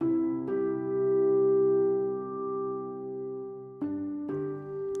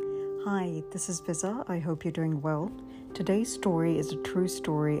Hi, this is Viza. I hope you're doing well. Today's story is a true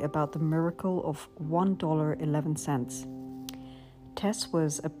story about the miracle of $1.11. Tess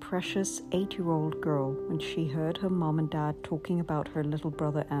was a precious 8-year-old girl when she heard her mom and dad talking about her little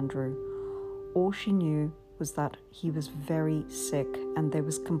brother Andrew. All she knew was that he was very sick and there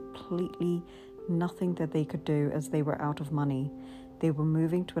was completely nothing that they could do as they were out of money. They were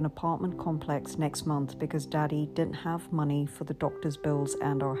moving to an apartment complex next month because Daddy didn't have money for the doctor's bills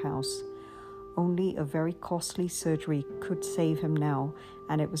and our house. Only a very costly surgery could save him now,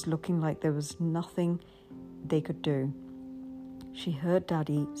 and it was looking like there was nothing they could do. She heard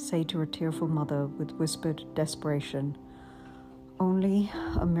Daddy say to her tearful mother with whispered desperation, "Only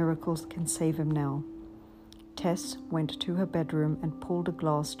a miracle can save him now." Tess went to her bedroom and pulled a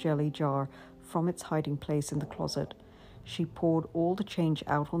glass jelly jar from its hiding place in the closet. She poured all the change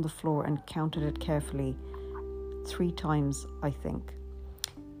out on the floor and counted it carefully. 3 times, I think.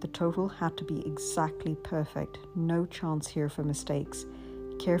 The total had to be exactly perfect. No chance here for mistakes.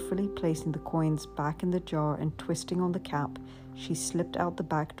 Carefully placing the coins back in the jar and twisting on the cap, she slipped out the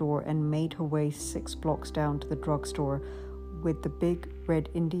back door and made her way 6 blocks down to the drugstore with the big red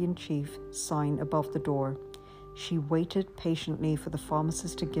Indian Chief sign above the door. She waited patiently for the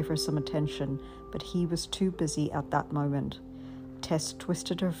pharmacist to give her some attention, but he was too busy at that moment. Tess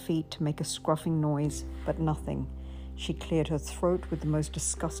twisted her feet to make a scruffing noise, but nothing. She cleared her throat with the most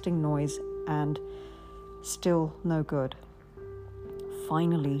disgusting noise, and still no good.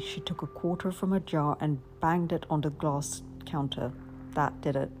 Finally, she took a quarter from her jar and banged it on the glass counter. That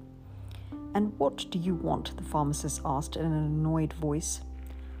did it. "And what do you want?" the pharmacist asked in an annoyed voice.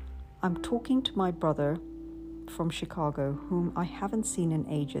 "I'm talking to my brother from Chicago, whom I haven't seen in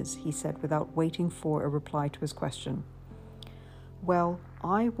ages," he said without waiting for a reply to his question. "Well,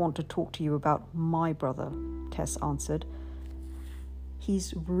 I want to talk to you about my brother," Tess answered.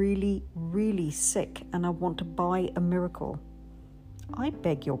 "He's really, really sick and I want to buy a miracle." "I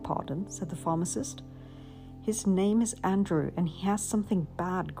beg your pardon," said the pharmacist. "His name is Andrew and he has something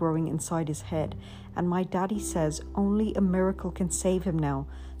bad growing inside his head, and my daddy says only a miracle can save him now.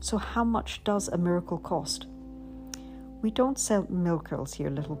 So how much does a miracle cost?" "We don't sell miracles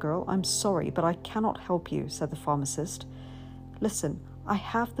here, little girl. I'm sorry, but I cannot help you," said the pharmacist. "Listen, I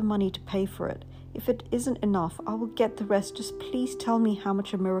have the money to pay for it. If it isn't enough, I will get the rest. Just please tell me how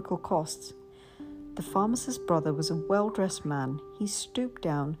much a miracle costs." The pharmacist's brother was a well-dressed man. He stooped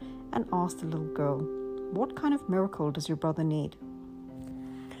down and asked the little girl, "What kind of miracle does your brother need?"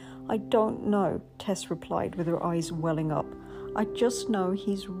 "I don't know," Tess replied with her eyes welling up. "I just know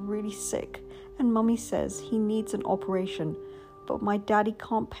he's really sick, and Mummy says he needs an operation, but my daddy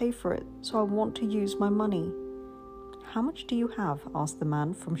can't pay for it, so I want to use my money." "How much do you have?" asked the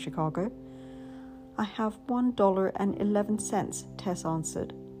man from Chicago. "I have $1.11, Tess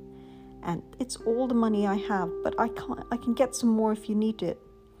answered. "And it's all the money I have, but I can get some more if you need it."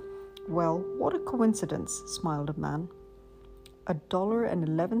 "Well, what a coincidence," smiled the man.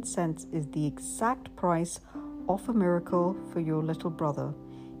 $1.11 is the exact price of a miracle for your little brother.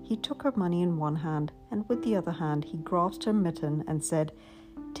 He took her money in one hand, and with the other hand he grasped her mitten and said,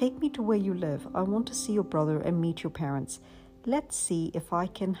 "Take me to where you live. I want to see your brother and meet your parents. Let's see if I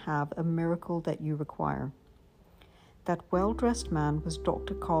can have a miracle that you require." That well-dressed man was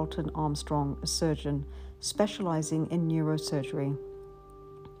Dr. Carlton Armstrong, a surgeon specializing in neurosurgery.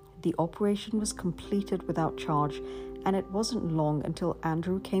 The operation was completed without charge, and it wasn't long until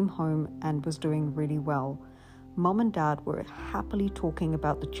Andrew came home and was doing really well. Mom and Dad were happily talking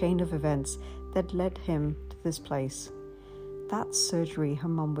about the chain of events that led him to this place. "That surgery," her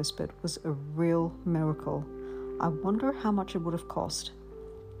mom whispered, "was a real miracle. I wonder how much it would have cost."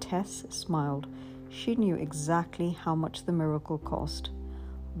 Tess smiled. She knew exactly how much the miracle cost.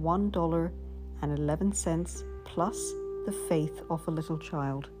 $1.11 plus the faith of a little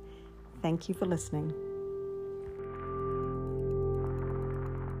child. Thank you for listening.